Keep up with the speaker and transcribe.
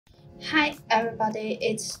Hi everybody,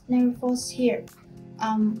 it's NAVIFORCE here.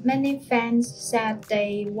 Many fans said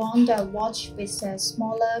they want a watch with a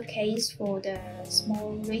smaller case for the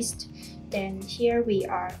small wrist. Then here we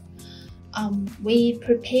are. We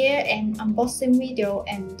prepare an unboxing video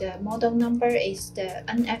and the model number is the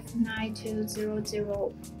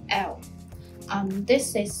NF9200L.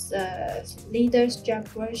 This is the leather strap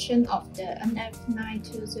version of the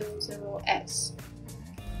NF9200S.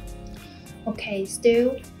 Okay,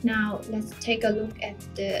 now let's take a look at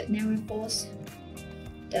the NAVIFORCE,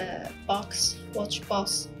 the watch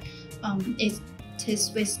box. It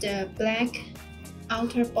is with the black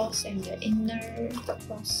outer box and the inner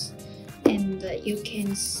box, and you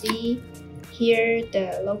can see here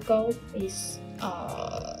the logo is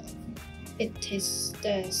it is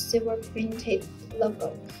the silver printed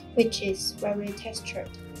logo, which is very textured.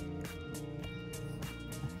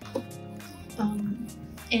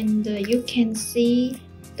 And you can see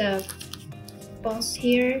the box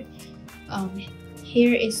here.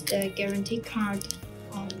 Here is the guarantee card.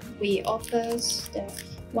 We offer the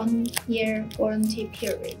 1-year warranty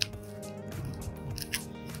period.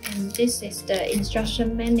 And this is the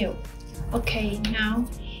instruction manual. Okay, now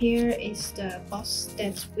here is the box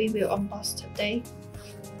that we will unbox today.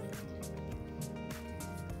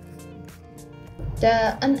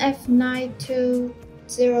 The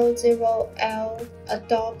NF9200L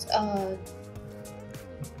adopts a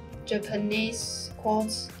Japanese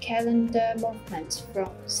quartz calendar movement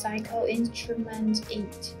from Cycle Instrument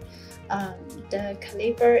Inc. The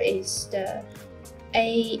caliber is the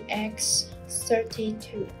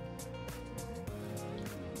AX32.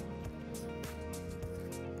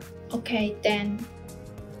 Okay, then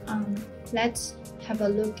let's have a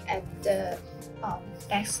look at the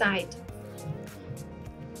back side.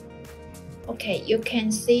 Okay, you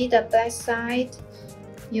can see the back side.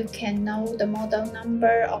 You can know the model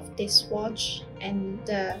number of this watch, and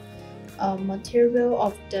the material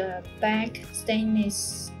of the back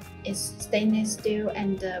stainless is stainless steel,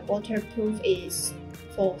 and the waterproof is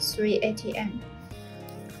for 3 ATM.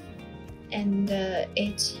 And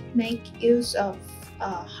it make use of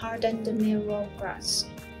hardened mirror glass,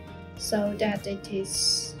 so that it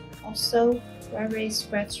is also very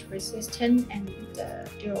scratch resistant and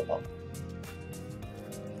durable.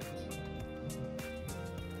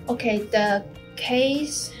 Okay, the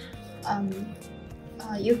case.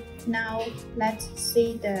 Now let's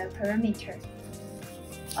see the parameter.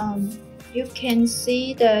 You can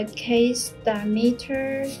see the case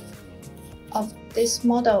diameter of this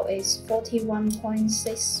model is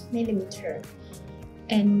 41.6 mm,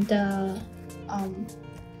 and the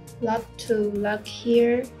lug to lug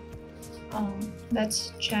here.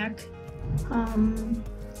 Let's check.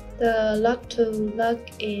 The lug to lug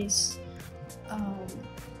is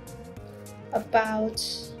about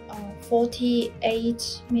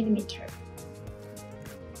 48 mm.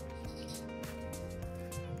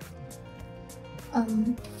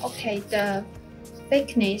 Okay, the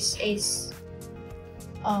thickness is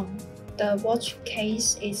the watch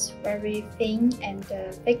case is very thin, and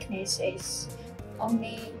the thickness is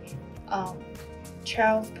only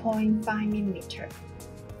 12.5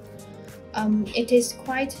 mm. It is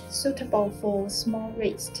quite suitable for small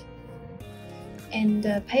wrist. And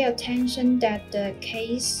pay attention that the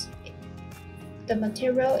case, the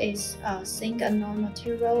material is zinc alloy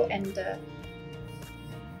material, and the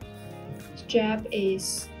strap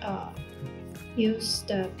is use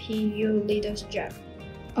the PU leather strap.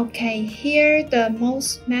 Okay, here the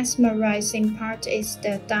most mesmerizing part is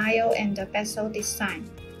the dial and the bezel design.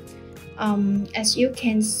 As you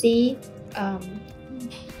can see,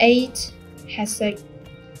 8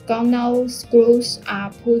 hexagonal screws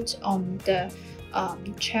are put on the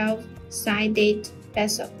 12-sided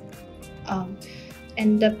bezel,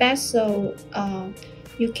 and the bezel,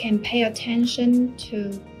 you can pay attention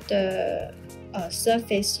to the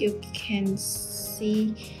surface. You can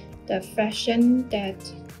see the fashion that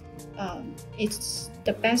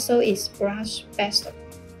the bezel is brush bezel,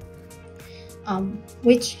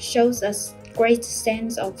 which shows a great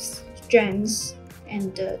sense of strength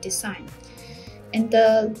and design. And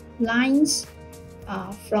the lines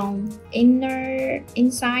from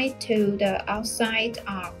inside to the outside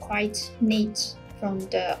are quite neat from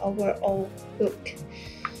the overall look.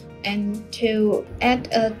 And to add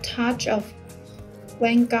a touch of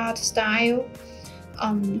Avant-Guard style,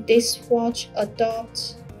 this watch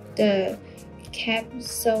adopts the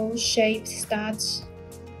capsule-shaped studs.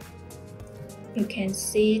 You can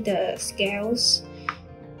see the scales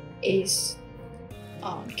is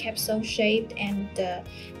capsule shaped, and the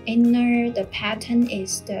pattern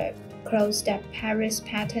is the closed-up Paris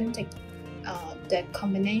pattern the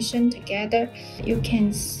combination together. You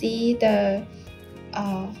can see the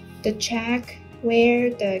track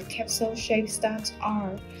where the capsule shape studs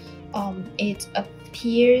are. It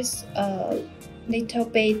appears a little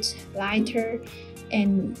bit lighter,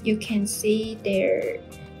 and you can see there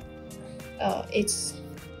it's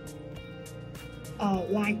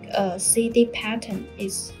like a CD pattern.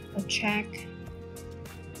 It's a track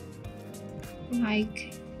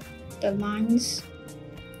like the lines.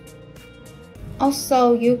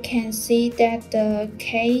 Also, you can see that the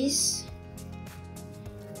case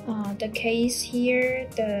here,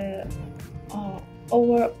 the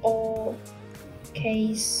overall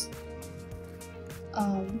case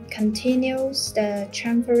continues the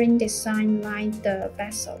chamfering design like the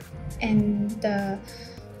bezel, and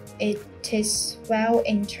it is well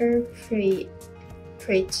interpret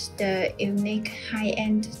the unique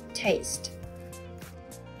high-end taste.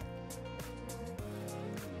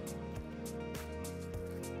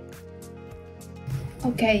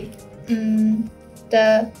 Okay,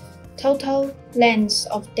 the total length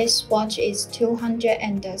of this watch is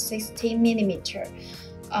 260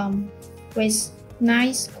 mm, with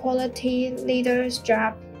nice quality leather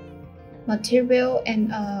strap material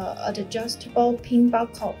and adjustable pin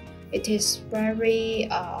buckle. It is very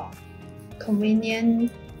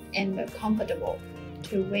convenient and comfortable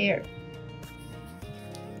to wear.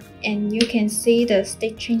 And you can see the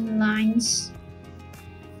stitching lines.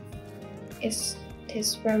 It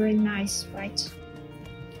is very nice, right?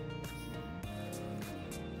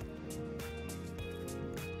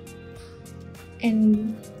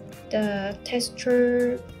 And the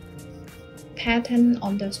texture pattern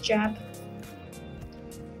on the strap,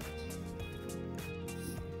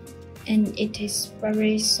 and it is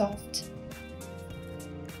very soft.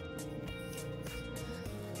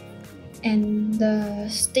 And the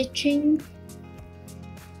stitching,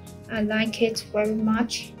 I like it very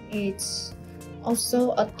much. It's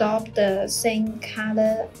also adopt the same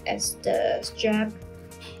color as the strap,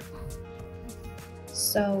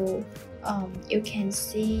 so you can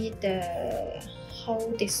see the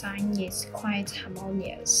whole design is quite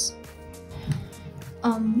harmonious.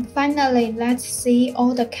 Finally, let's see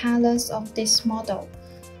all the colors of this model.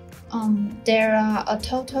 There are a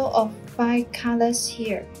total of 5 colors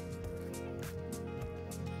here.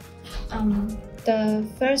 The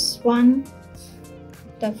first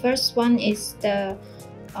one is the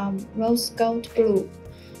rose gold blue.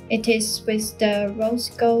 It is with the rose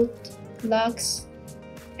gold lugs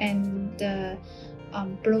and the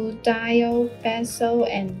blue dial bezel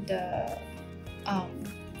and the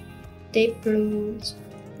deep blue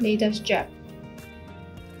leather strap.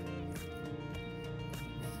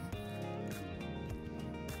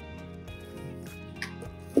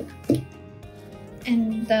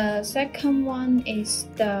 And the second one is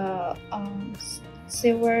the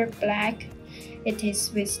silver black. It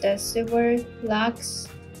is with the silver lugs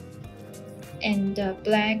and the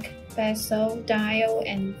black bezel dial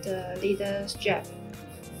and the leather strap.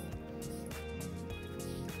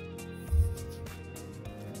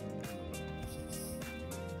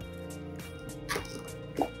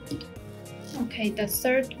 Okay, the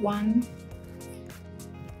third one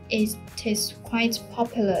is quite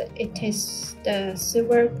popular. It is the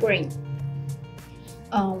silver green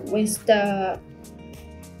with the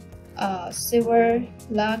silver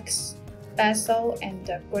lugs bezel and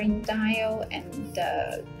the green dial and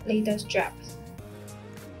the leather strap.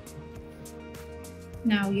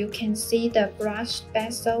 Now you can see the brushed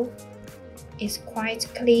bezel is quite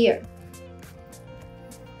clear,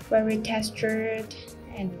 very textured,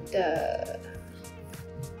 and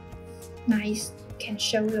nice, can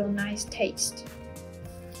show you nice taste.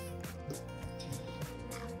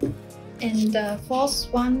 And the fourth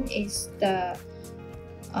one is the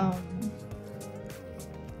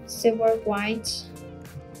silver white.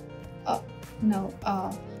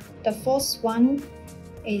 The fourth one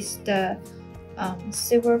is the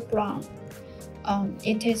silver brown.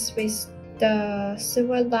 It is with the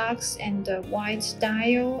silver lugs and the white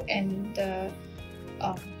dial and the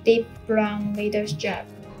deep brown leather strap.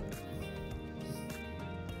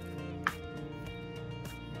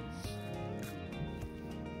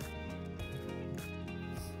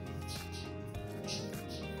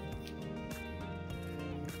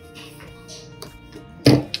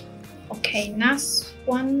 Okay,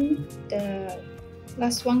 the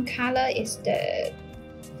last one color is the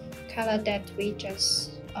color that we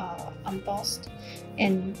just embossed,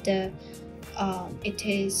 and it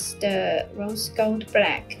is the rose gold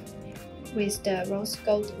black with the rose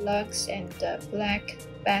gold lugs and the black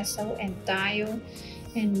bezel and dial,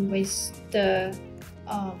 and with the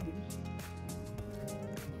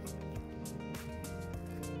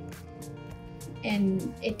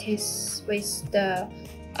and it is with the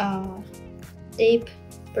deep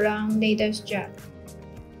brown leather strap.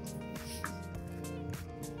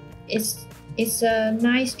 It's a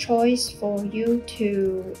nice choice for you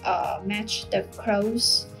to match the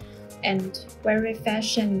clothes, and very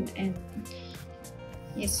fashion, and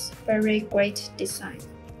it's very great design.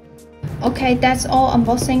 Okay, that's all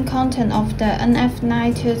unboxing content of the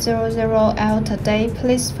NF9200L today.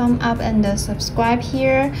 Please thumb up and subscribe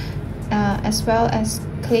here, as well as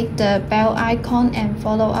click the bell icon and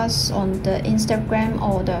follow us on the Instagram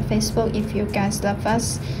or the Facebook if you guys love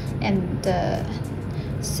us. And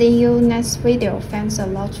see you next video. Thanks a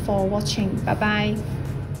lot for watching. Bye bye.